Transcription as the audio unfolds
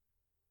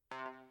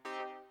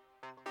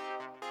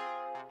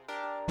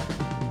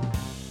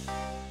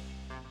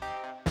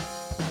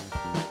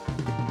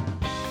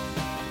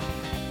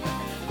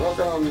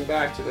Welcome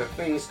back to the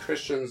Things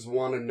Christians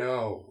Want to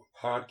Know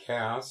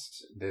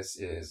podcast. This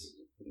is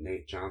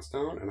Nate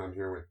Johnstone, and I'm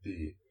here with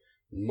the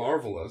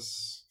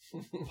marvelous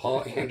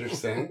Paul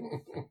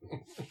Anderson.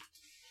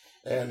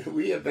 And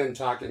we have been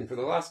talking for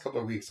the last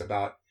couple of weeks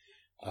about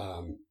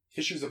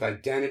issues of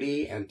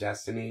identity and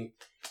destiny,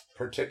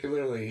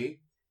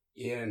 particularly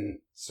in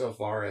so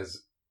far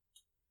as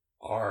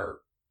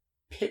our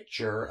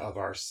picture of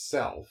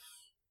ourself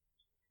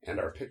and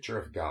our picture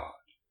of God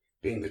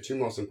being the two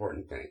most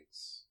important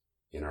things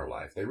in our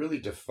life. They really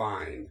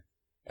define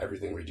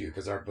everything we do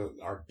because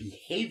our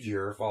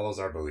behavior follows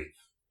our belief.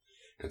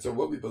 And so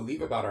what we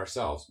believe about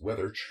ourselves,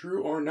 whether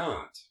true or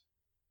not,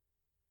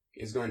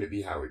 is going to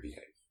be how we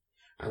behave.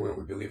 And what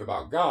we believe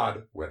about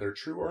God, whether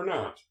true or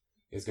not,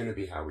 is going to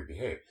be how we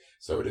behave.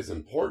 So it is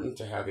important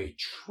to have a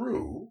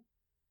true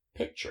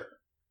picture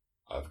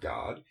of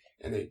God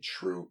and a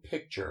true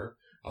picture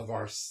of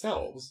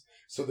ourselves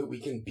so that we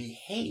can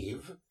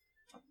behave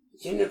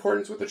in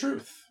accordance with the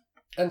truth.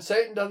 And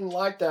Satan doesn't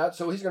like that,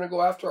 so he's going to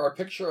go after our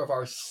picture of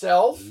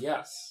ourself.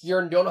 Yes. You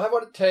don't have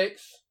what it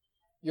takes.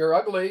 You're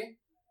ugly.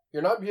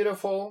 You're not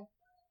beautiful.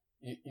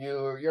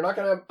 You're not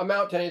going to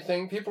amount to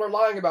anything. People are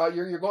lying about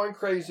you. You're going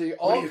crazy.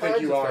 All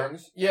kinds of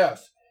things.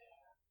 Yes.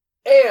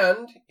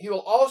 And he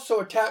will also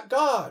attack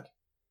God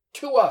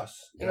to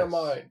us in our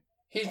mind.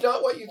 He's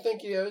not what you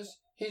think he is.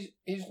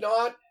 He's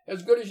not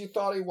as good as you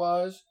thought he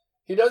was.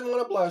 He doesn't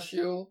want to bless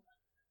you.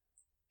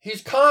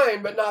 He's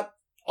kind, but not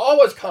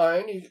always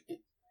kind.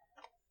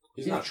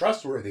 He's not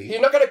trustworthy.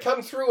 He's not going to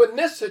come through in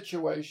this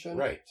situation.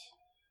 Right.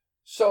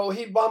 So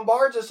he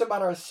bombards us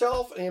about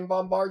ourselves and he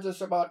bombards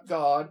us about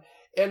God.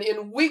 And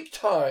in weak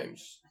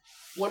times,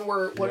 when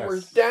we're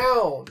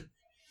down,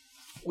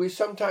 we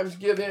sometimes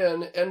give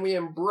in and we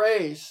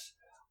embrace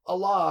a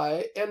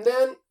lie. And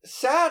then,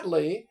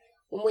 sadly,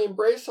 when we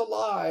embrace a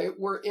lie,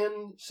 we're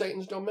in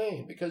Satan's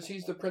domain because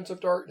he's the prince of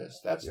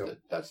darkness. That's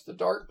the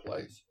dark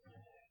place.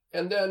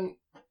 And then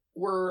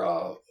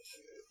we're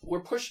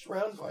pushed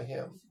around by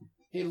him.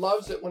 He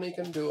loves it when he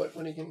can do it,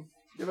 when he can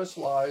give us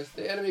lies.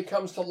 The enemy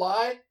comes to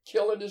lie,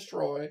 kill, and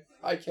destroy.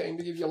 I came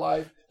to give you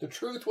life. The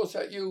truth will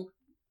set you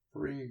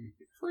free.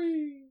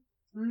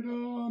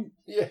 Freedom.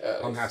 Yeah.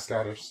 I'm half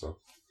Scottish, so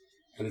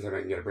anytime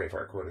I can get a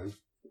Braveheart quote in,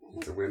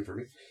 it's a win for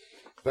me.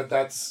 But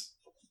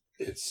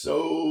it's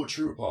so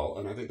true, Paul,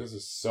 and I think this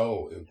is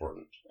so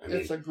important.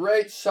 It's a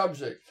great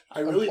subject. I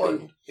really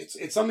think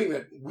it's something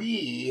that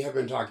we have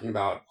been talking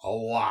about a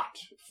lot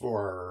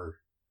for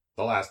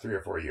the last 3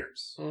 or 4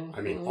 years. Mm-hmm.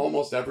 I mean,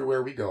 almost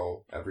everywhere we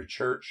go, every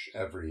church,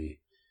 every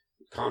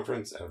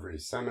conference, every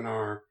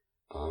seminar,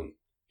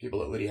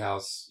 people at Liddy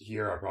House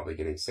here are probably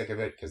getting sick of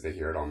it because they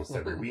hear it almost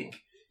every week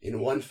in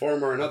one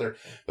form or another.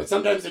 But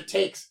sometimes it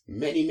takes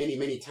many, many,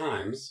 many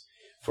times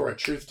for a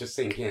truth to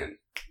sink in.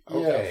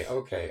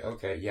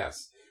 Okay,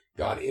 yes.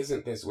 God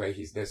isn't this way,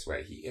 he's this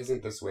way. He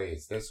isn't this way,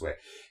 he's this way.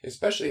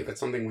 Especially if it's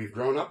something we've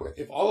grown up with.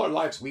 If all our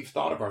lives we've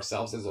thought of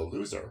ourselves as a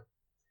loser,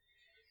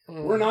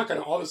 we're not going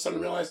to all of a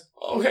sudden realize,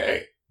 oh,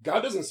 hey,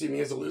 God doesn't see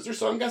me as a loser,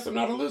 so I guess I'm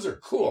not a loser.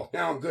 Cool,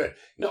 now I'm good.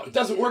 No, it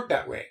doesn't work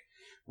that way.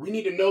 We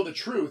need to know the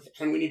truth,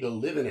 and we need to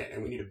live in it,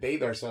 and we need to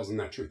bathe ourselves in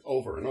that truth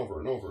over and over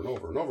and over and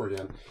over and over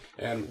again.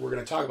 And we're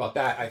going to talk about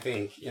that, I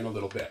think, in a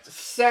little bit.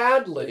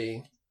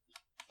 Sadly,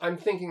 I'm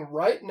thinking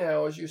right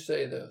now, as you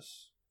say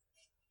this,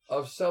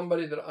 of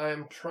somebody that I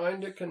am trying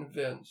to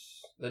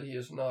convince that he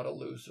is not a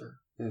loser.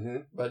 Mm-hmm.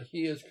 But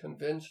he is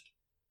convinced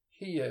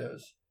he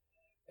is.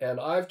 And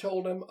I've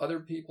told him, other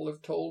people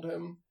have told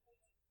him.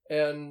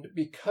 And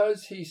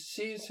because he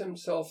sees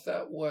himself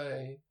that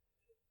way,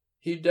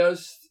 he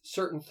does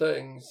certain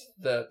things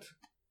that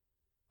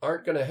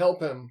aren't going to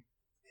help him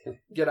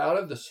get out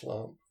of the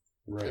slump.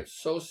 Right. It's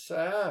so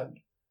sad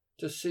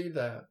to see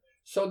that.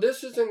 So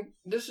this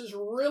is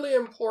really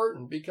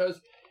important because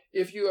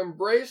if you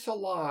embrace a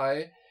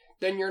lie,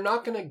 then you're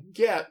not going to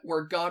get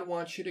where God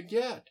wants you to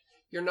get.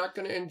 You're not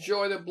going to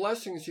enjoy the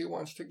blessings he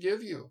wants to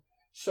give you.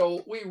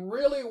 So we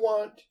really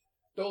want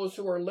those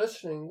who are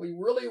listening, we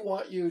really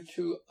want you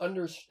to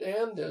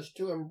understand this,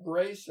 to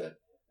embrace it,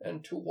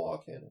 and to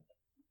walk in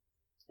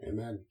it.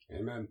 Amen.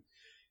 Amen.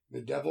 The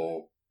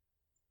devil,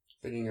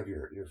 thinking of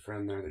your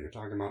friend there that you're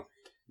talking about,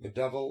 the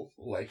devil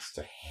likes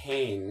to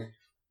hang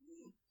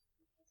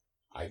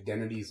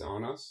identities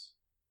on us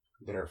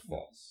that are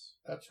false.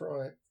 That's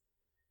right.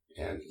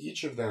 And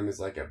each of them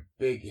is like a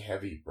big,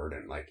 heavy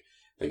burden. Like,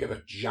 think of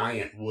a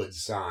giant wood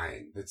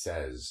sign that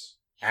says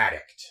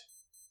addict,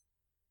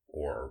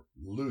 or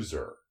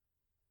loser,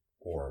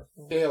 or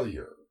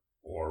failure,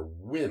 or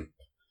wimp,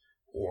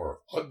 or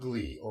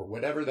ugly, or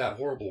whatever that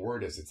horrible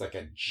word is. It's like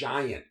a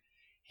giant,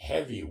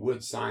 heavy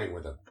wood sign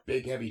with a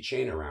big, heavy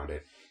chain around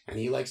it. And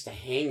he likes to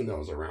hang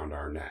those around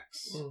our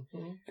necks.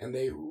 Mm-hmm. And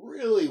they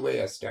really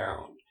weigh us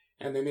down.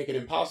 And they make it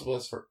impossible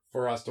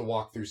for us to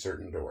walk through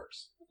certain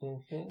doors.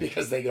 Mm-hmm.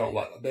 Because they don't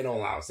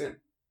allow us in.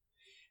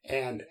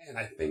 And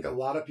I think a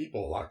lot of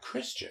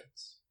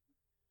Christians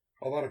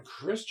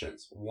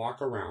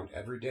walk around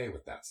every day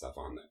with that stuff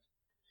on them.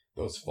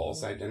 those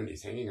false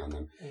identities hanging on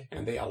them. Mm-hmm.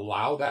 And they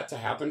allow that to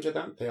happen to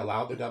them. They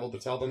allow the devil to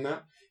tell them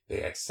that.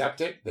 They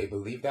accept it. They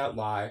believe that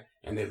lie,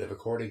 and they live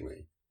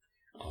accordingly.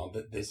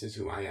 That this is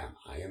who I am.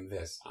 I am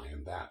this. I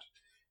am that.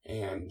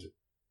 And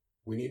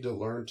we need to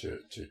learn to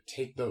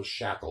take those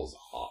shackles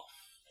off.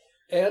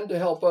 And to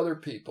help other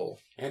people.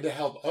 And to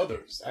help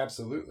others,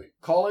 absolutely.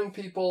 Calling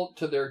people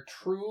to their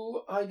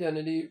true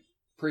identity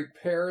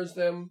prepares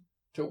them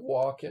to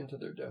walk into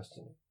their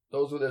destiny.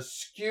 Those with a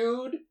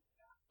skewed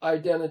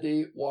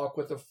identity walk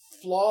with a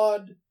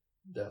flawed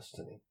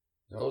destiny.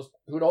 Yep. Those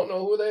who don't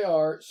know who they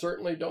are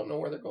certainly don't know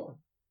where they're going.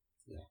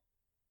 Yeah.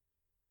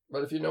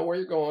 But if you know where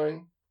you're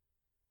going,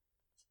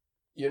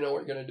 you know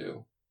what you're going to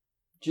do.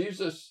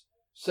 Jesus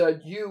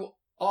said, you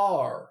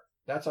are.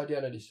 That's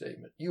identity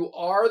statement. You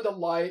are the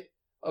light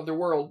of the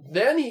world.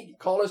 Then he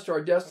called us to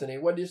our destiny.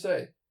 What did he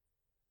say?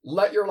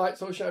 Let your light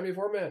so shine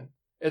before men.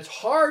 It's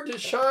hard to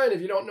shine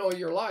if you don't know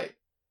your light.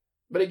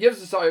 But he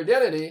gives us our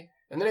identity,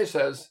 and then he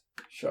says,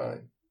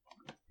 shine.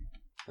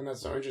 And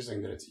that's so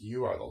interesting that it's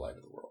you are the light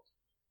of the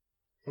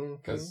world.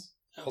 Because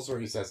elsewhere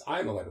he says, I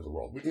am the light of the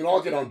world. We can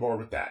all get on board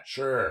with that.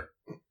 Sure.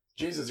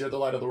 Jesus, you're the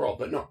light of the world.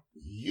 But no,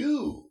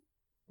 you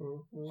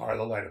are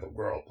the light of the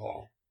world,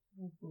 Paul.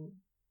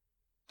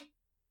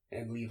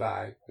 And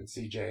Levi and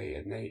CJ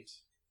and Nate,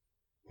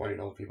 pointing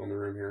to all the people in the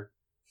room here.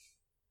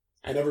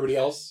 And everybody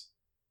else,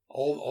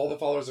 all the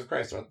followers of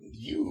Christ,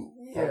 you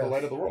are the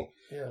light of the world.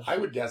 Yes. I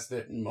would guess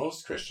that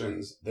most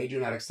Christians, they do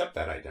not accept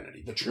that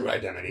identity, the true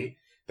identity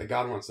that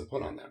God wants to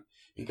put on them.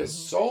 Because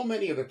so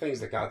many of the things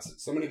that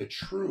so many of the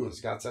truths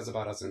God says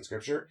about us in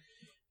Scripture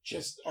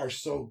just are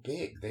so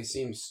big. They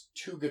seem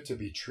too good to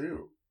be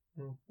true.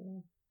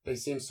 They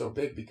seem so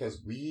big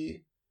because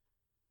we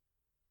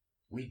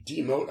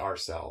demote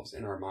ourselves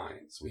in our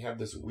minds. We have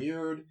this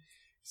weird,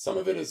 some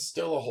of it is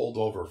still a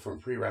holdover from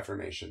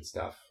pre-Reformation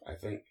stuff, I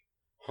think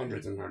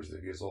hundreds and hundreds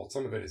of years old.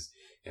 Some of it is,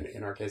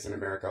 in our case in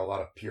America, a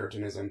lot of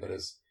Puritanism that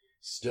is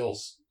still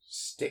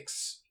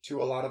sticks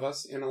to a lot of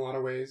us in a lot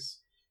of ways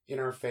in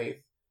our faith.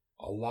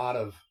 A lot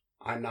of,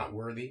 I'm not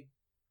worthy.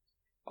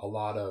 A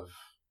lot of,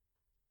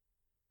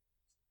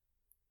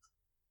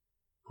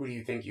 who do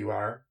you think you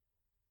are?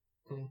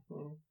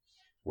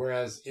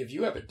 Whereas if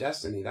you have a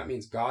destiny, that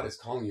means God is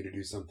calling you to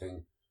do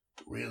something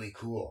really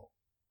cool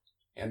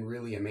and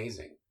really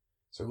amazing.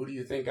 So who do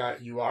you think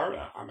you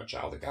are? I'm a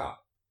child of God.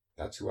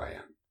 That's who I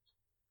am.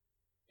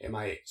 Am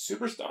I a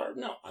superstar?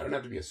 No, I don't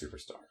have to be a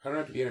superstar. I don't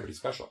have to be anybody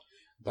special.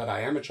 But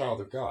I am a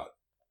child of God.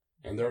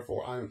 And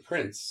therefore I'm a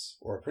prince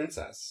or a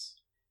princess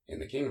in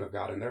the kingdom of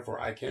God. And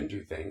therefore I can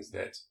do things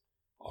that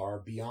are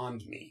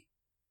beyond me.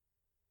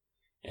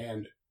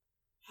 And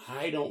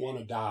I don't want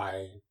to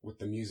die with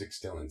the music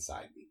still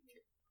inside me.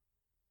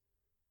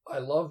 I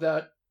love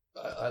that.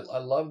 I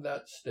love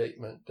that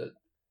statement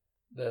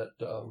that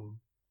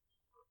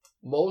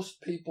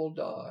most people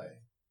die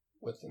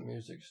with the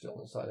music still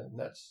inside them.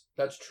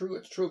 That's true.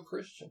 It's true of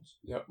Christians.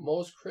 Yep.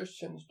 Most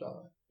Christians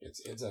die.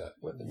 It's a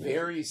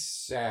very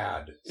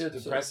sad,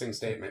 depressing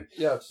statement.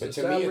 Yeah, it's a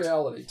sad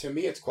reality. To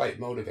me, it's quite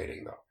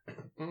motivating,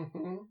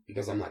 though.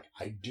 Because I'm like,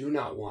 I do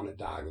not want to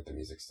die with the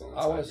music still inside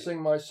me. I want to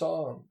sing my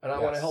song, and I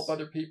want to help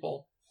other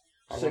people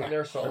sing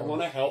their song. I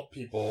want to help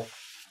people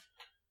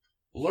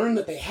learn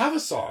that they have a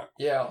song.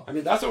 Yeah. I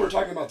mean, that's what we're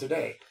talking about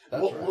today.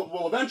 That's right.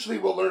 We'll eventually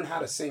learn how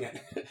to sing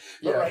it.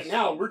 But right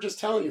now, we're just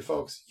telling you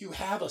folks, you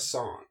have a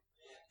song.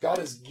 God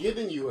has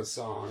given you a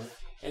song,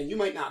 and you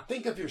might not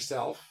think of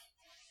yourself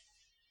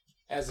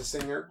as a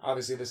singer.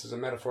 Obviously, this is a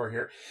metaphor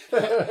here.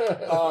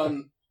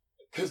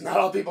 Because not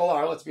all people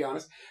are, let's be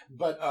honest.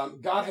 But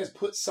God has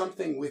put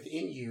something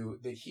within you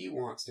that he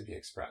wants to be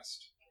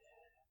expressed.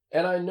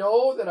 And I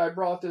know that I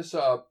brought this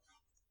up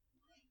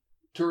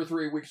 2 or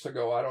 3 weeks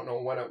ago. I don't know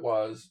when it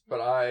was,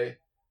 but I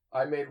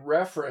made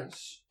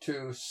reference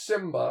to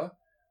Simba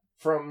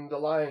from The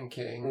Lion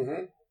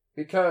King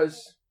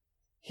because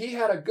he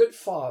had a good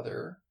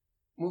father,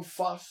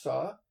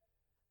 Mufasa,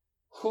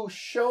 who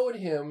showed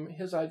him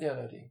his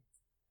identity.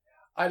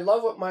 I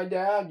love what my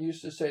dad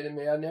used to say to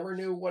me. I never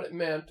knew what it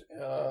meant,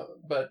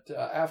 but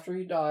after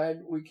he died,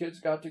 we kids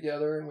got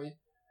together and we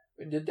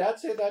did Dad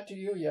say that to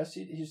you? Yes,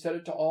 he said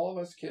it to all of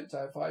us kids.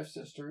 I have 5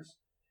 sisters.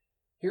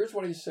 Here's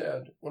what he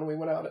said when we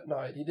went out at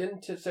night. He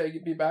didn't say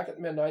be back at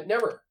midnight.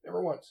 Never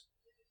once.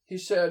 He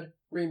said,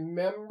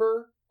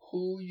 remember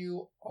who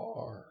you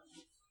are.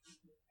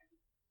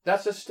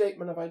 That's a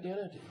statement of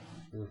identity.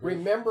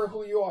 Remember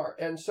who you are.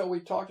 And so we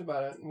talked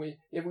about it. And we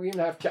even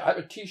have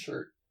a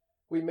T-shirt.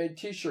 We made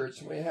T-shirts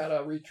and we had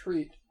a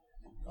retreat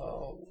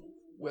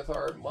with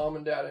our mom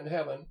and dad in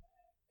heaven.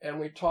 And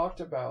we talked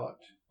about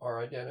our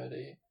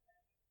identity.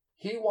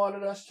 He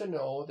wanted us to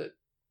know that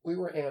we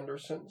were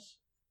Andersons.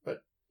 But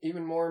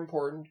even more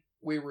important,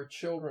 we were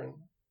children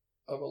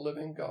of a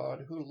living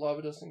God who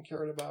loved us and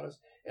cared about us.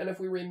 And if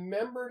we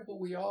remembered who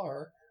we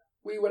are,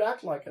 we would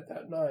act like it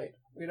that night.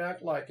 We'd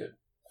act like it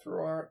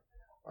through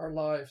our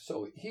lives.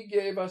 So he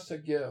gave us a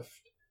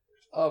gift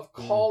of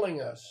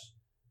calling us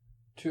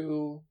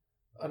to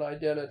an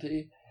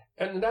identity.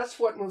 And that's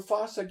what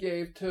Mufasa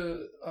gave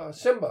to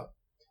Simba.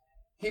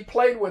 he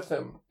played with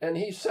them, and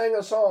he sang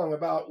a song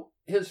about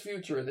his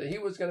future, that he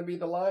was going to be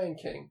the Lion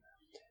King.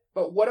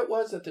 But what it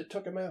was that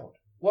took him out?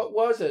 What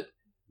was it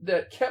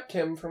that kept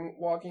him from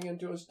walking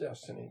into his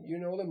destiny? You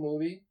know the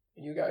movie.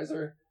 You guys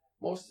are,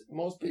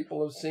 most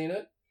people have seen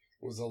it.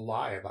 It was a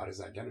lie about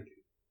his identity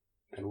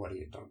and what he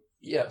had done.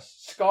 Yes.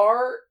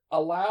 Scar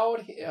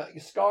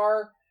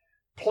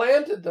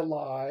planted the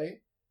lie.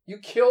 You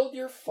killed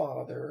your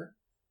father,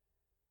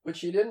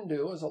 which he didn't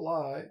do, as a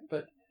lie,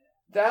 but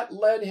that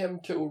led him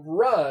to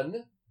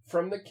run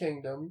from the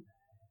kingdom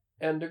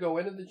and to go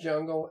into the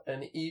jungle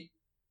and eat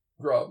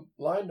grub.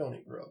 Lion don't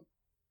eat grub.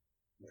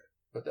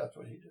 But that's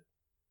what he did.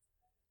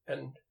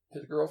 And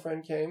his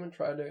girlfriend came and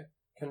tried to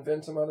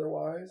convince him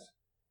otherwise.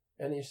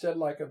 And he said,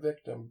 like a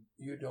victim,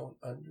 "You don't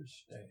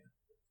understand."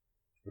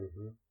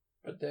 Mm-hmm.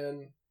 But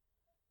then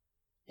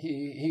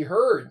he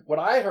heard what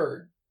I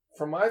heard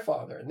from my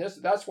father. And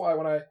that's why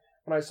when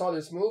I saw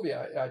this movie,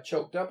 I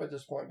choked up at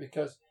this point,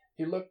 because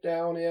he looked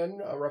down in,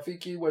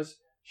 Rafiki was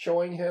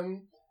showing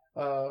him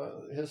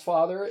his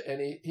father,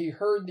 and he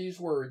heard these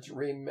words,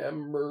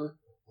 "Remember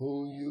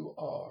who you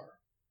are."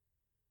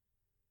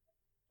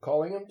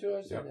 Calling him to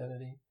his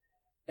identity.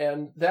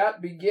 And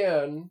that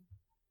began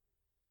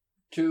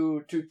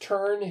to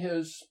turn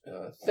his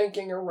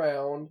thinking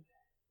around,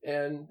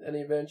 and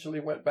eventually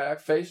went back,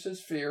 faced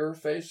his fear,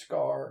 faced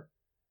Scar,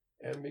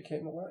 and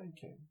became the Lion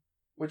King.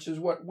 Which is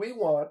what we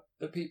want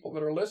the people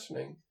that are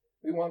listening.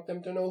 We want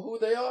them to know who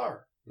they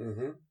are.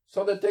 Mm-hmm.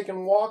 So that they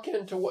can walk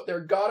into what their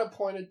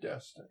God-appointed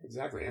destiny.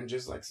 Exactly. And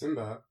just like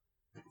Simba,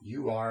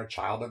 you are a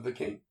child of the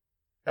king.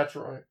 That's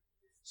right.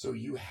 So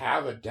you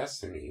have a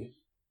destiny,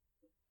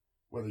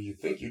 whether you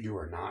think you do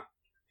or not,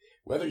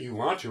 whether you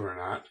want to or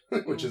not,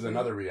 which is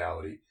another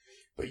reality.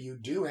 But you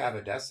do have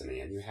a destiny,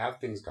 and you have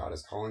things God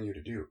is calling you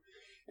to do.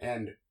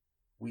 And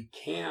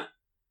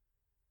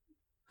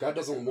God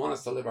doesn't want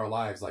us to live our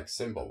lives like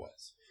Simba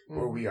was,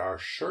 where we are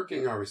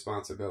shirking our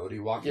responsibility,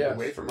 walking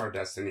away from our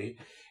destiny,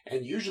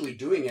 and usually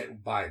doing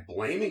it by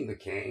blaming the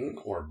king,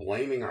 or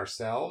blaming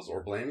ourselves,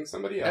 or blaming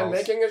somebody else. And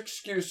making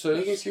excuses.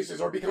 Making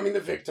excuses, or becoming the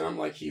victim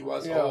like he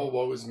was. Yeah. Oh,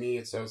 woe is me,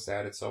 it's so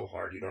sad, it's so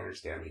hard, you don't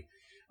understand me.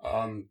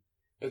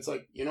 It's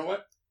like, you know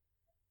what?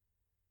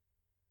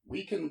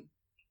 We can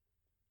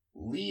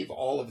leave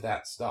all of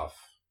that stuff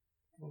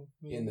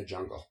in the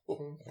jungle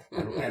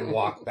and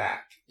walk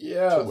back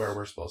to where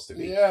we're supposed to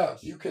be.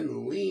 Yes. You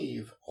can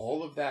leave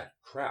all of that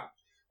crap,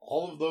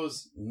 all of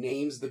those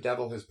names the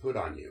devil has put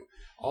on you,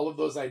 all of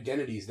those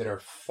identities that are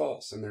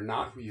false and they're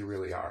not who you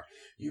really are.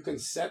 You can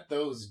set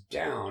those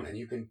down, and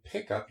you can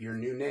pick up your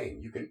new name.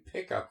 You can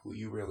pick up who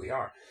you really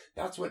are.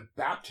 That's what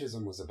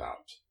baptism was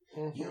about.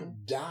 Mm-hmm. You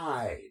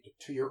died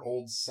to your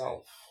old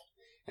self.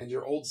 And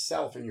your old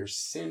self and your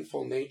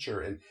sinful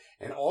nature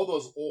and all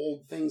those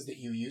old things that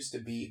you used to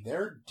be,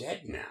 they're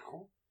dead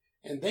now.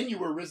 And then you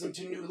were risen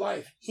to new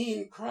life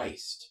in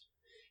Christ.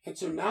 And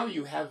so now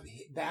you have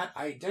that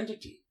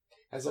identity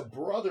as a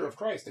brother of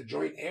Christ, a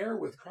joint heir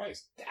with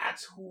Christ.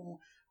 That's who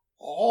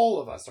all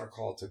of us are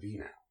called to be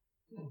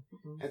now.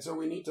 Mm-hmm. And so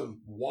we need to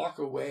walk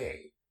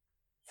away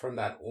from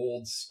that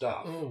old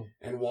stuff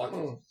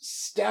and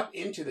step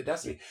into the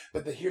destiny.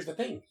 But here's the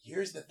thing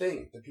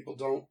that people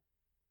don't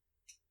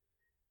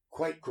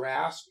quite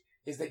grasp,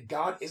 is that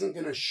God isn't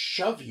going to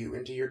shove you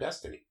into your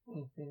destiny.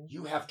 Mm-hmm.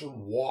 You have to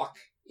walk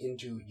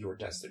into your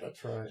destiny.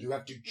 That's right. You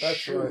have to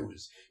choose.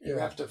 Right. You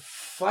have to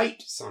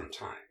fight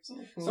sometimes.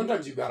 Mm-hmm.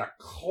 Sometimes you've got to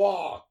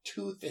claw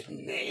tooth and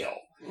nail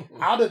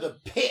out of the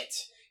pit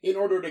in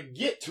order to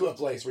get to a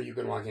place where you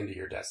can walk into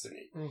your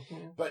destiny.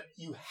 Mm-hmm. But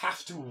you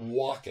have to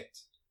walk it.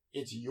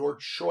 It's your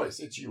choice.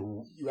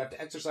 You have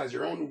to exercise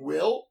your own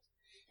will,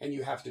 and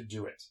you have to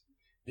do it.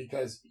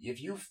 Because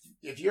if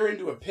you're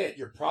into a pit,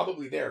 you're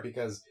probably there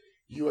because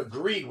you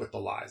agreed with the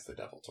lies the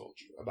devil told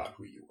you about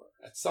who you were.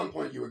 At some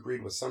point, you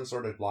agreed with some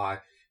sort of lie.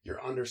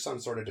 You're under some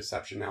sort of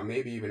deception now,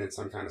 maybe even in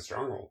some kind of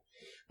stronghold.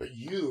 But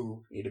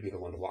you need to be the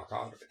one to walk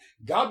out of it.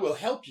 God will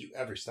help you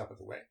every step of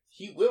the way.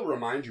 He will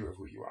remind you of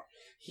who you are.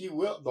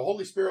 The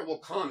Holy Spirit will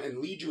come and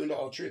lead you into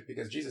all truth,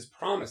 because Jesus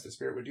promised the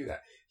Spirit would do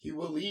that. He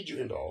will lead you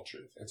into all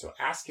truth. And so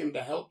ask him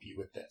to help you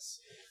with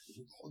this.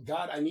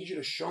 God, I need you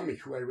to show me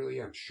who I really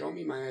am. Show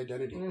me my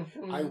identity.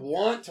 Mm-hmm. I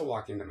want to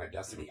walk into my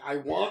destiny. I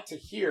want to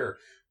hear,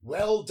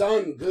 "Well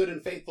done, good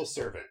and faithful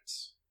servant."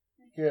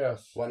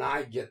 Yes. When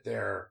I get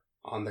there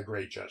on the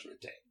great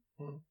judgment day.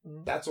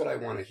 Mm-hmm. That's what I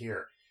want to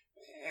hear.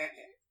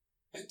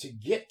 And to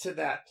get to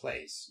that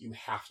place, you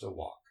have to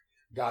walk.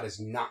 God is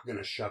not going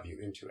to shove you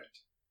into it.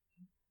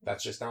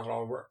 That's just not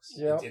how it works.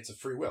 Yep. It's a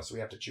free will, so we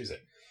have to choose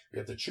it. We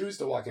have to choose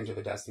to walk into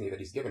the destiny that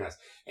he's given us.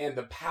 And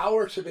the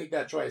power to make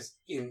that choice,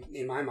 in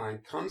my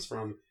mind, comes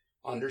from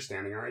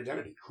understanding our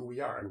identity, who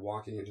we are, and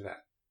walking into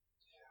that.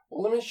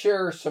 Well, let me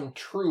share some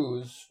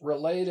truths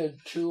related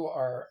to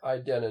our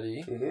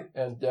identity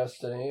and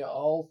destiny.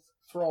 I'll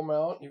throw them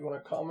out. You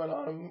want to comment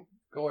on them?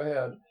 Go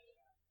ahead.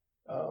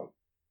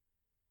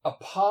 A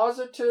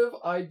positive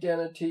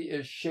identity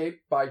is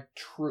shaped by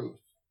truth,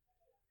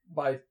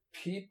 by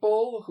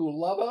people who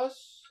love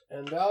us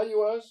and value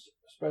us,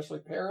 especially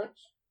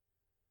parents,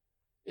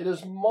 It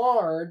is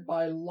marred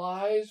by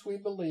lies we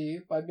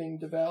believe, by being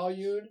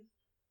devalued,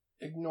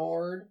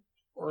 ignored,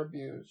 or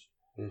abused.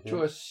 Mm-hmm.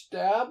 To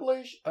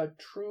establish a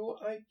true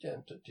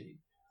identity,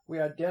 we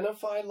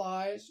identify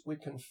lies, we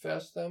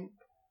confess them,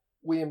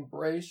 we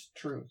embrace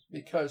truth,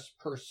 because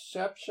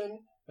perception,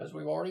 as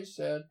we've already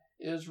said,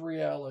 is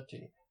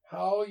reality.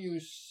 How you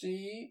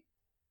see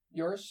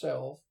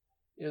yourself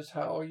is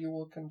how you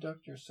will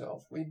conduct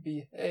yourself. We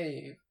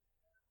behave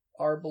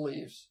our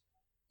beliefs,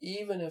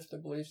 even if the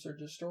beliefs are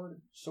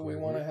distorted. So we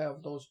want to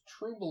have those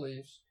true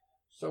beliefs,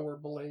 so we're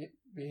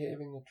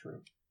behaving the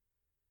truth.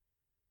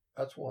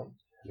 That's one.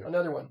 Yep.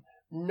 Another one.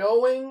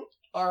 Knowing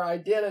our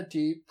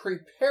identity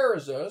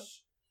prepares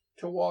us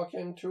to walk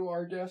into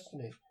our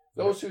destiny.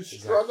 Those who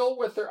struggle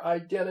with their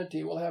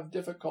identity will have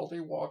difficulty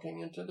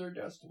walking into their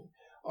destiny.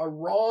 A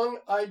wrong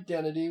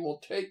identity will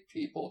take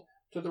people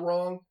to the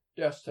wrong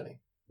destiny.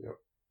 Yep.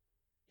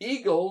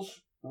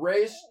 Eagles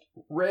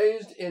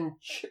raised in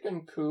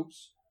chicken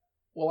coops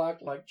will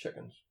act like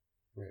chickens.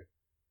 Right.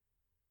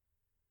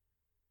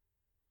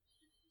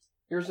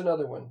 Here's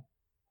another one.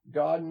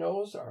 God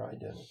knows our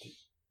identity.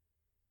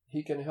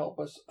 He can help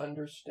us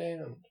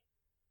understand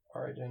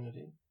our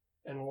identity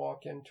and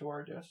walk into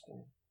our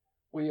destiny.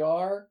 We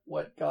are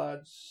what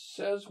God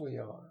says we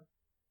are,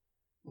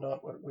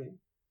 not what we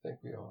think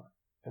we are.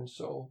 And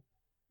so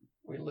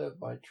we live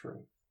by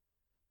truth.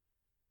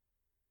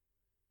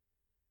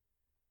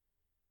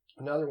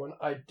 Another one,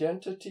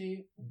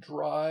 identity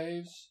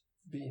drives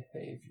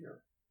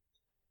behavior.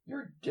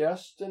 Your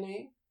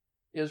destiny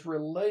is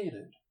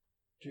related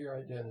to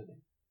your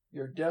identity.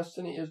 Your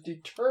destiny is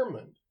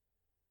determined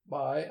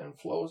by and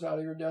flows out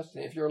of your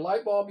destiny. If you're a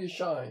light bulb, you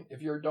shine.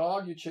 If you're a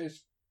dog, you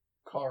chase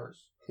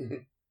cars.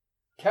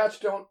 Cats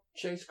don't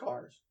chase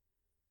cars.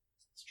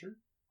 It's true.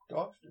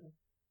 Dogs do.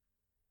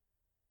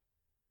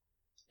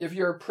 If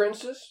you're a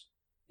princess,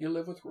 you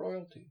live with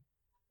royalty.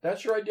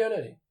 That's your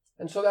identity.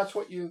 And so that's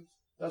what you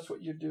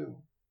do.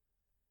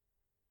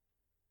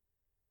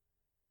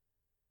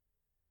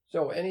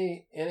 So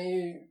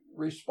any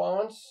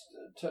response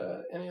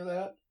to any of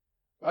that?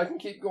 I can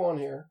keep going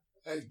here.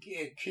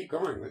 Keep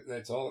going.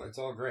 It's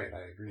all great.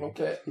 I agree.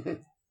 Okay.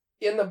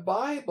 In the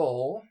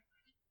Bible,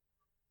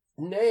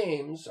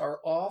 names are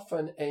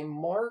often a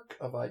mark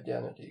of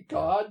identity.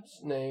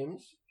 God's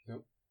names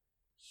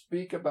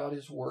speak about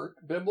his work.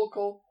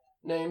 Biblical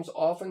names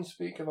often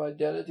speak of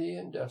identity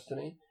and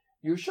destiny.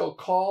 You shall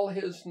call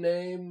his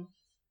name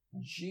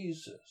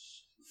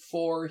Jesus,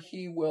 for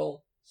he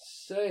will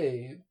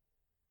save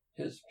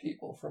his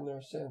people from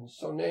their sins.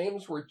 So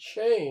names were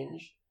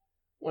changed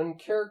when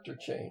character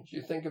changed.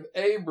 You think of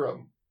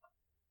Abram,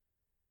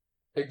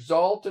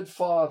 exalted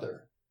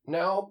father,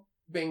 now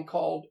being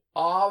called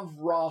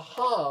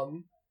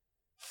Avraham,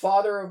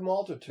 father of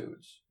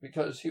multitudes,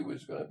 because he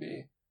was going to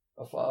be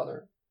a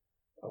father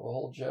of a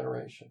whole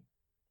generation.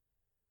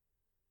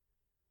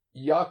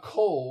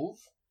 Yaakov,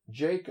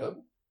 Jacob,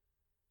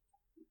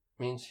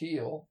 means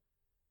heel.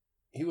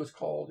 He was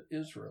called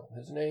Israel.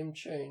 His name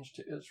changed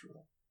to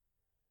Israel.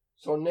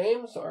 So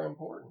names are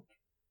important.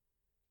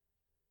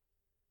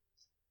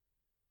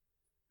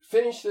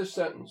 Finish this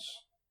sentence.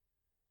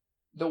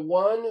 The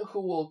one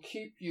who will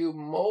keep you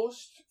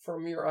most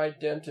from your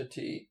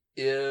identity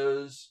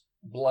is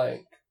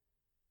blank.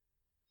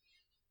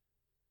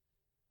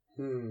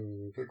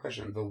 Good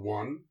question. The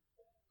one?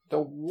 The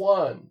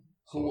one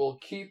who will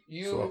keep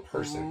you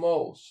person.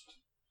 most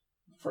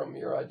from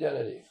your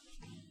identity.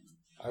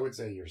 I would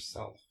say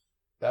yourself.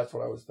 That's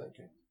what I was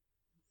thinking.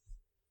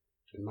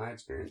 In my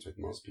experience with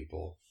most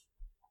people,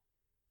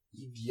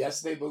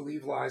 yes, they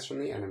believe lies from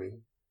the enemy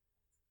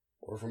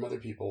or from other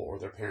people, or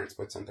their parents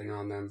put something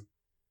on them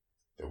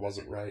that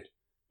wasn't right,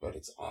 but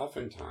it's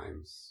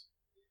oftentimes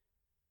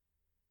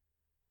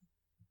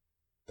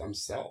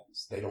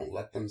themselves. They don't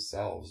let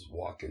themselves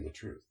walk in the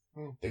truth.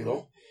 Mm-hmm. They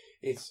don't.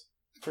 It's,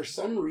 for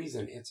some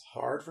reason, it's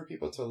hard for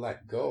people to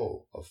let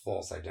go of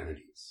false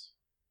identities.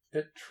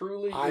 It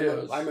truly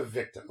is. I'm a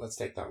victim. Let's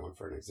take that one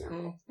for an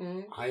example.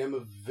 Mm-hmm. I am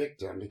a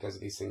victim because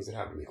of these things that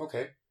happened to me.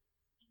 Okay.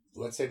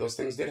 Let's say those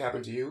things did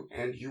happen to you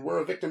and you were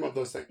a victim of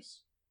those things.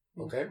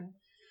 Okay. Mm-hmm.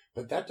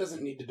 But that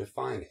doesn't need to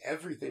define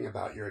everything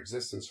about your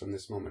existence from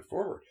this moment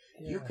forward.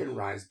 Yeah. You can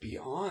rise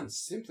beyond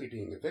simply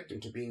being a victim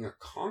to being a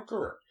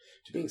conqueror,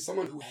 to being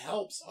someone who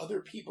helps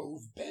other people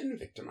who've been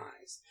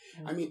victimized.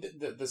 Mm-hmm. I mean,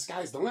 the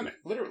sky's the limit,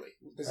 literally.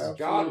 This is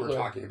God we're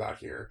talking about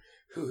here,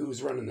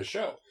 who's running the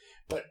show.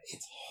 But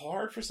it's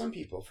hard for some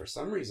people, for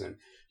some reason,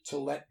 to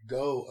let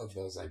go of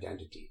those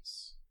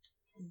identities.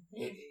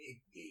 Mm-hmm.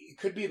 It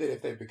could be that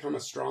if they've become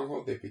a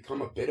stronghold, they've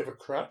become a bit of a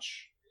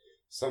crutch.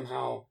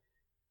 Somehow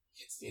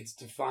it's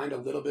defined a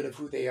little bit of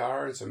who they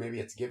are, and so maybe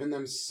it's given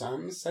them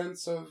some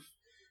sense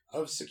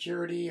of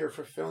security or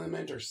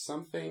fulfillment or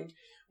something.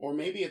 Or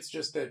maybe it's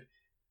just that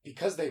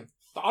because they've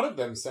thought of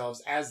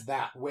themselves as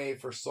that way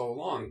for so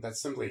long,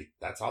 that's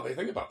how they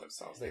think about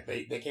themselves.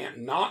 They can't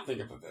not think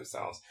of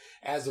themselves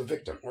as a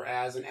victim or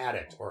as an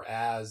addict or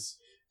as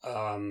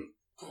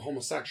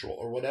homosexual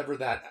or whatever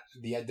that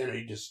the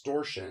identity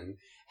distortion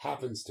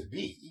happens to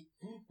be.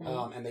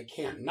 And they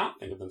can't not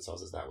think of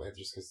themselves as that way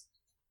just because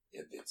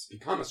it's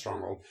become a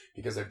stronghold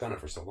because they've done it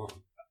for so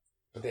long.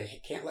 But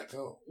they can't let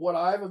go. What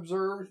I've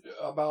observed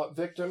about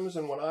victims,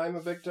 and when I'm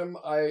a victim,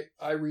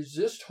 I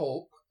resist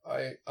hope.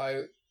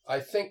 I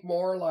think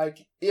more like,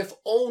 if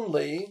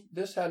only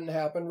this hadn't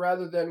happened,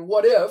 rather than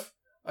what if.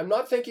 I'm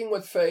not thinking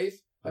with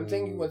faith. I'm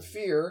thinking with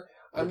fear.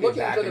 I'm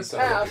looking to the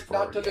past,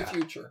 not to the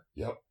future.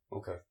 Yep.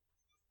 Okay.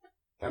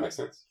 That makes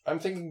sense. I'm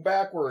thinking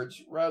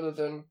backwards rather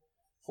than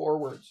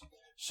forwards.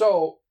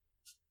 So,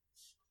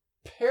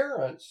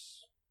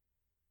 parents,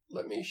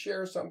 let me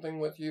share something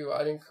with you.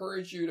 I'd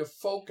encourage you to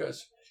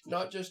focus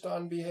not just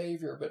on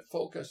behavior, but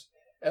focus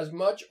as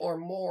much or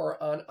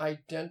more on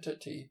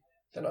identity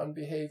than on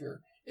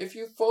behavior. If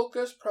you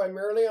focus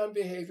primarily on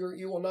behavior,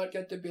 you will not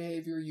get the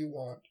behavior you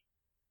want.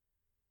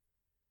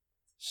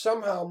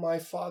 Somehow my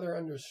father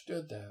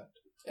understood that,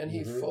 and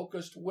he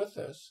focused with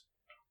us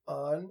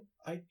on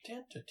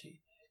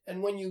identity.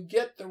 And when you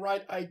get the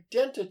right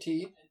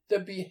identity, the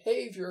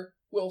behavior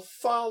will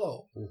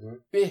follow.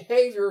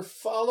 Behavior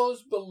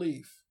follows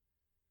belief.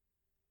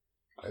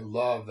 I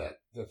love that,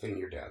 the thing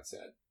your dad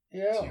said.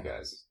 Yeah. So you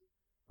guys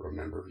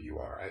remember who you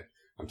are.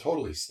 I'm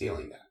totally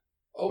stealing that,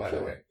 Okay. by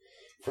the way,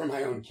 from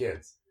my own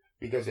kids.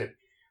 Because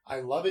I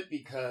love it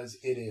because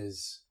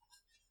it's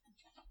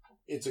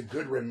a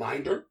good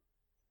reminder.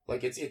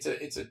 Like it's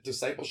a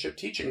discipleship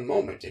teaching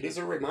moment. It is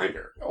a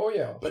reminder. Oh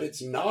yeah. But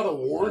it's not a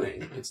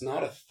warning. It's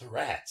not a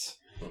threat.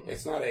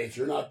 It's not if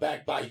you're not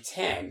back by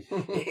 10.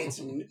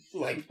 It's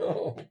like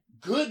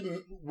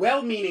good,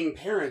 well-meaning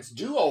parents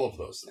do all of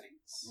those things.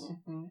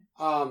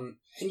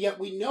 And yet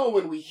we know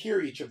when we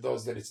hear each of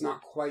those that it's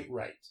not quite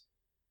right.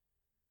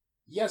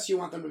 Yes, you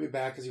want them to be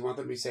back because you want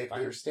them to be safe. I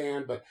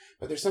understand, but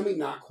there's something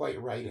not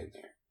quite right in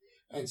there.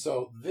 And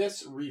so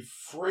this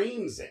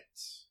reframes it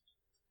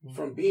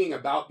from being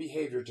about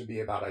behavior to be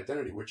about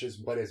identity, which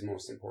is what is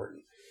most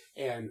important.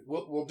 And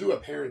we'll do a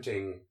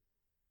parenting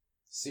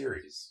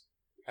series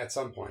at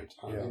some point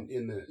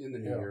in the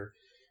new year.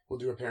 We'll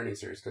do a parenting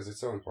series because it's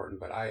so important.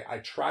 But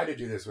I try to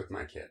do this with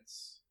my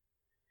kids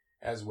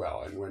as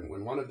well. And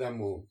when one of them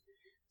will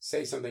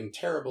say something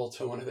terrible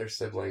to one of their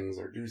siblings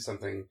or do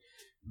something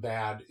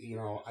bad,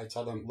 I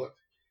tell them, look,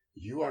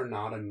 you are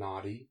not a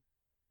naughty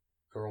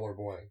girl or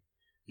boy.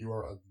 You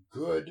are a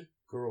good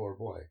girl or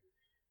boy.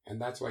 And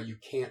that's why you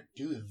can't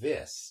do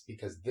this,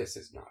 because this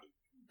is naughty.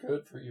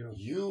 Good for you.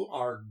 You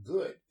are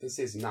good. This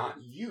is not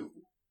you.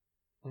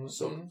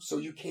 So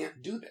you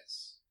can't do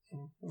this.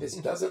 This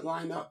doesn't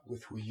line up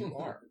with who you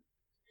are.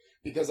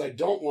 Because I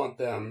don't want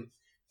them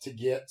to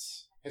get,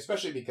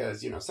 especially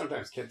because,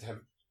 sometimes kids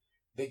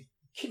they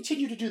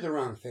continue to do the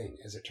wrong thing,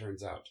 as it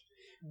turns out.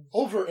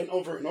 Over and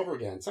over and over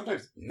again.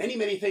 Sometimes many,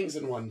 many things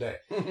in one day.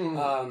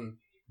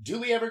 Do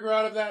we ever grow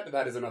out of that?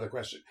 That is another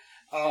question.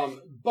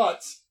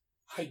 But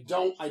I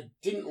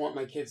didn't want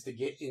my kids to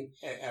get in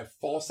a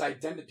false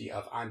identity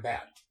of I'm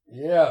bad.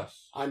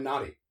 Yes. I'm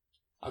naughty.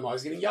 I'm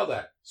always getting yelled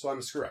at, so I'm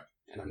a screw up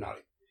and I'm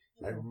naughty.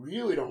 And I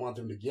really don't want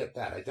them to get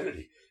that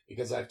identity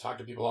because I've talked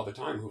to people all the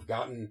time who've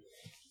gotten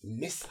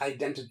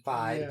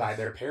misidentified by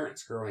their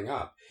parents growing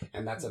up.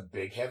 And that's a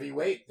big, heavy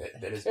weight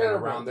that has been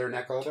around their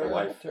neck all their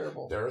life.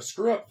 Terrible. They're a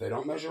screw up. They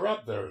don't measure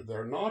up.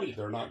 They're naughty.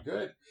 They're not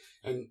good.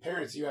 And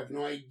parents, you have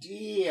no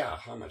idea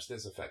how much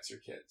this affects your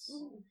kids.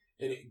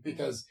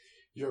 Because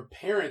your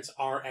parents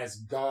are as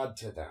God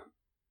to them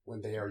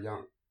when they are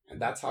young.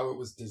 And that's how it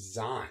was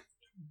designed.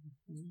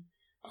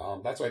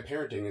 That's why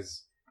parenting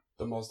is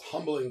the most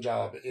humbling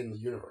job in the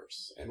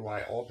universe and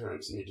why all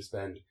parents need to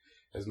spend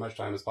as much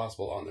time as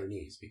possible on their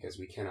knees, because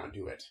we cannot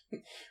do it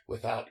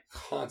without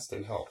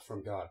constant help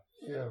from God.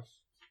 Yes.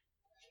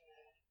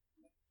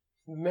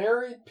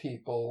 Married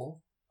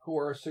people who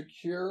are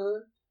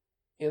secure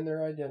in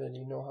their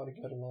identity know how to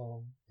get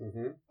along.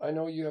 I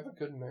know you have a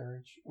good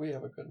marriage. We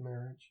have a good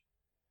marriage.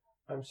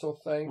 I'm so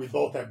thankful. We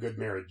both have good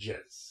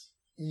marriages.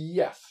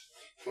 Yes.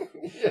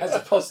 As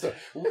opposed to,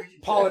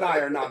 Paul and I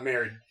are not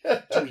married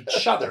to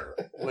each other.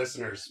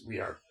 Listeners, we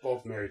are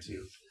both married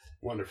to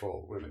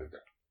wonderful women of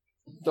God.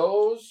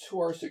 Those who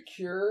are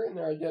secure in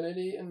their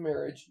identity in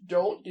marriage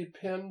don't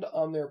depend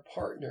on their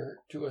partner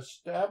to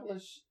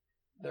establish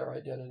their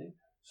identity,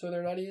 so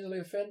they're not easily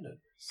offended.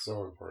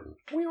 So important.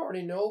 We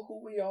already know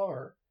who we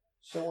are,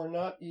 so we're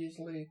not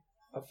easily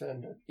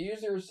offended.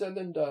 Easier said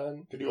than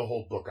done. Could do a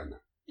whole book on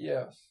that.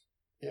 Yes.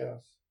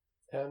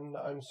 And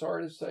I'm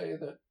sorry to say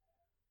that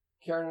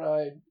Karen and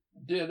I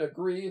did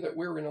agree that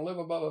we were going to live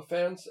above a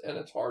fence, and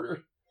it's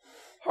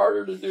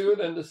harder to do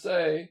than to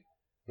say,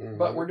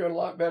 but we're doing a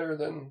lot better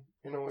than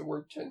we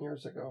were 10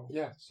 years ago.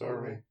 Yeah, so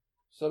are we.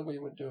 Said we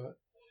would do it.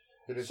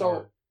 It is so,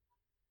 hard.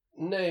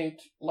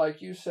 Nate,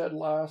 like you said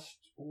last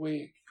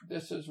week,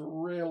 this is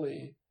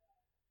really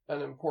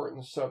an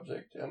important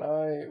subject, and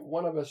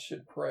one of us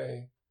should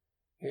pray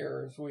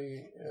here as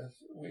we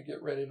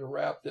get ready to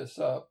wrap this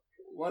up.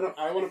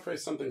 I want to pray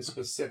something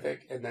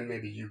specific, and then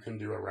maybe you can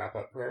do a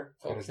wrap-up prayer.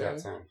 How does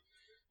that sound?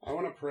 I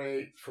want to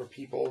pray for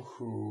people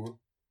who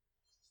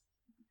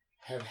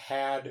have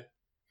had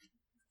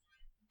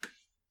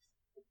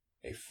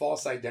a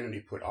false identity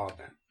put on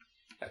them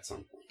at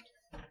some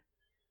point.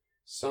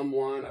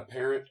 Someone, a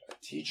parent, a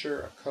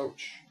teacher, a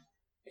coach,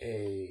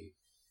 the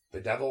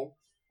devil,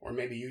 or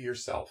maybe you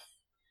yourself,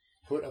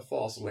 put a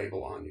false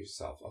label on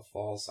yourself, a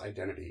false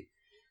identity,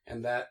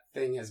 and that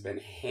thing has been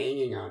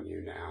hanging on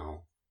you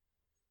now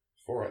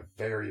for a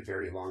very,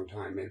 very long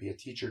time. Maybe a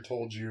teacher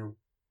told you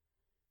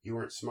you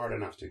weren't smart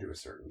enough to do a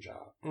certain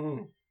job,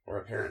 or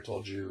a parent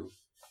told you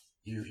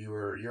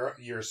you're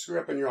a screw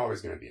up and you're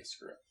always going to be a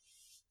screw up.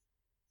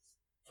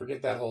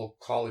 Forget that whole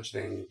college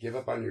thing. Give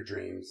up on your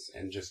dreams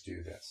and just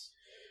do this.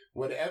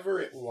 Whatever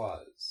it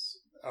was,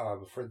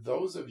 for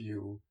those of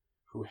you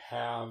who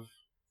have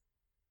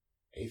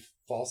a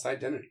false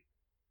identity,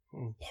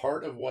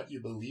 part of what you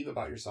believe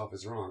about yourself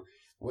is wrong.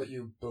 What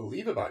you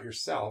believe about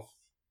yourself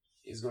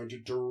is going to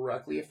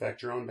directly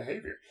affect your own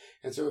behavior.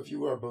 And so if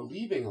you are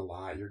believing a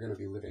lie, you're going to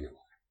be living a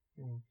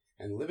lie.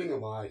 And living a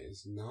lie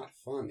is not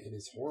fun. It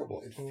is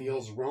horrible. It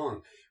feels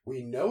wrong.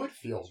 We know it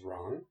feels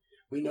wrong.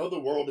 We know the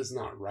world is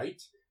not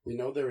right. We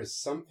know there is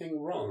something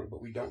wrong,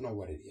 but we don't know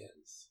what it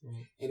is.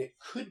 And it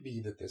could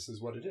be that this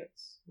is what it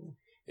is.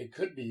 It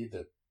could be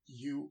that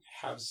you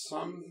have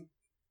some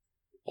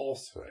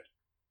falsehood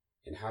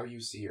in how you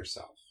see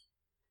yourself.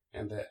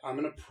 And that I'm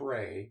going to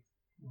pray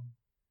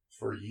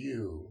for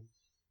you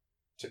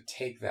to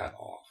take that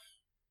off.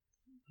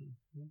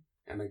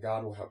 And that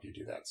God will help you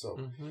do that.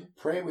 So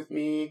pray with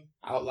me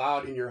out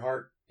loud in your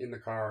heart, in the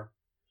car,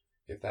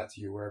 if that's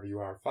you, wherever you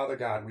are. Father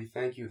God, we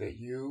thank you that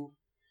you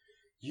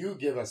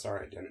give us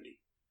our identity.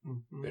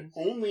 That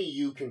only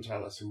you can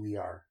tell us who we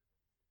are.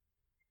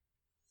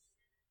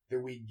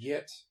 That we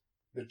get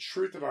the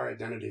truth of our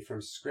identity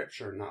from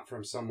Scripture, not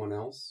from someone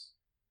else.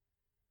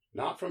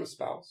 Not from a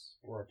spouse,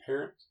 or a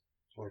parent,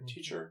 or a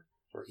teacher,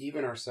 or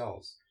even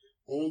ourselves.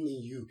 Only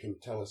you can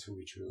tell us who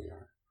we truly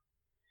are.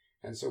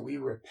 And so we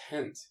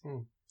repent,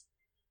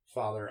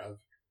 Father, of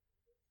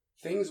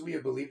things we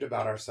have believed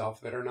about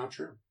ourselves that are not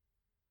true.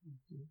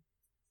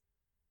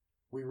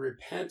 We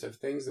repent of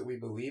things that we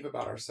believe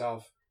about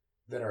ourselves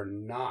that are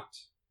not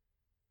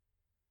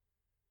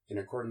in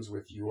accordance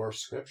with your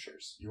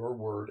scriptures, your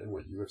word, and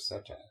what you have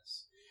said to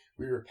us.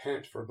 We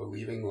repent for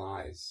believing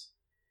lies,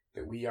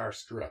 that we are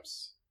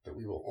screw-ups, that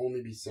we will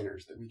only be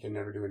sinners, that we can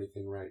never do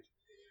anything right.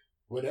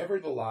 Whatever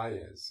the lie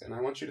is, and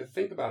I want you to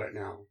think about it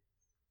now.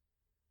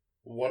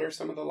 What are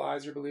some of the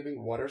lies you're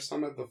believing? What are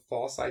some of the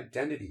false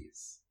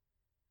identities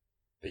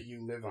that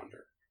you live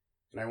under?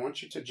 And I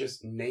want you to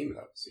just name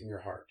those in your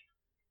heart.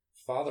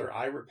 Father,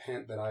 I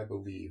repent that I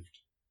believed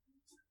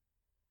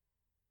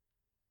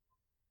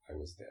I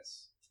was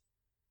this.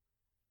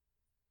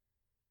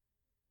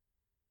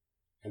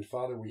 And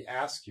Father, we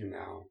ask you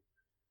now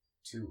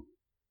to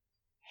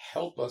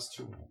help us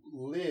to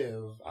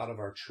live out of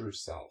our true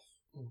self,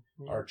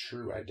 our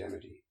true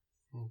identity.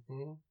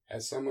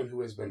 As someone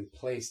who has been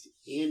placed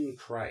in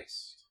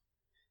Christ,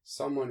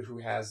 someone who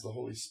has the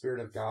Holy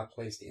Spirit of God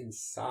placed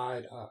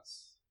inside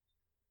us,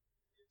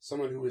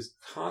 someone who is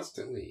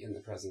constantly in the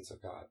presence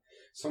of God,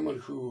 someone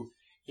who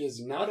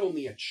is not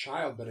only a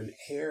child, but an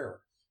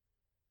heir,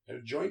 a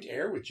joint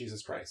heir with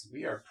Jesus Christ.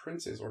 We are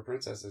princes or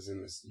princesses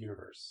in this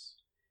universe,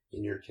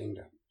 in your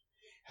kingdom.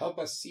 Help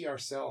us see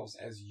ourselves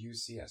as you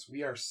see us.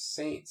 We are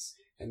saints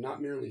and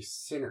not merely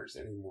sinners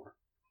anymore.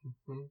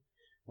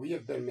 We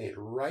have been made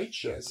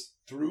righteous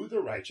through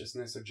the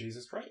righteousness of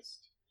Jesus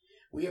Christ.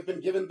 We have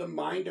been given the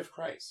mind of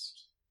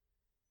Christ.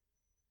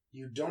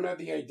 You don't have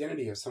the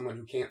identity of someone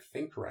who can't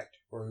think right,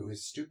 or who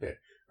is stupid,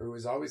 or who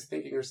is always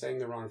thinking or saying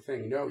the wrong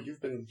thing. No,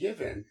 you've been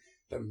given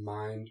the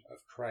mind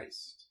of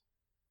Christ.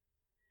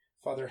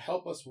 Father,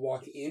 help us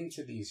walk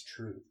into these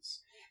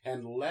truths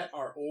and let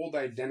our old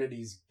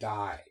identities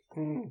die.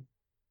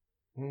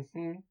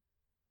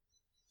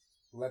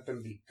 Let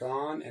them be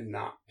gone and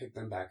not pick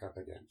them back up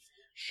again.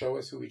 Show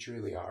us who we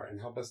truly are and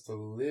help us to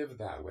live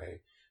that way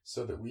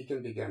so that we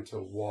can begin to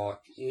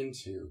walk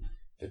into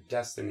the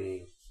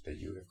destiny that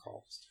you have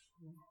called us to.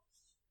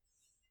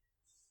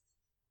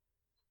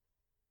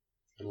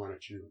 And why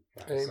don't you?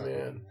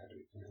 Amen.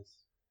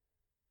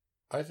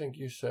 I think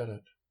you said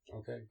it.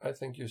 Okay. I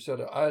think you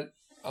said it.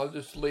 I'll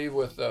just leave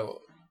with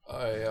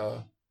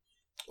a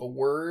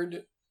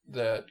word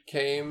that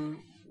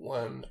came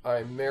when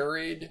I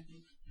married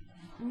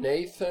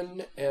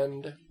Nathan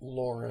and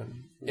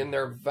Lauren. In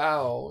their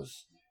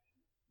vows,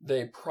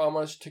 they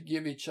promised to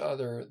give each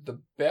other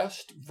the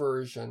best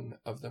version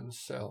of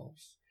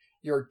themselves.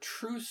 Your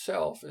true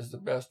self is the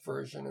best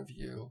version of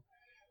you.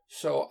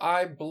 So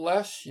I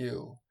bless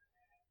you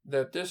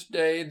that this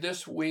day,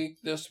 this week,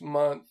 this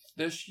month,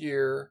 this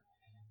year,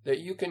 that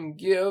you can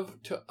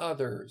give to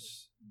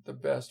others the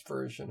best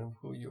version of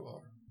who you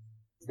are.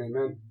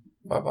 Amen.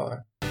 Bye-bye.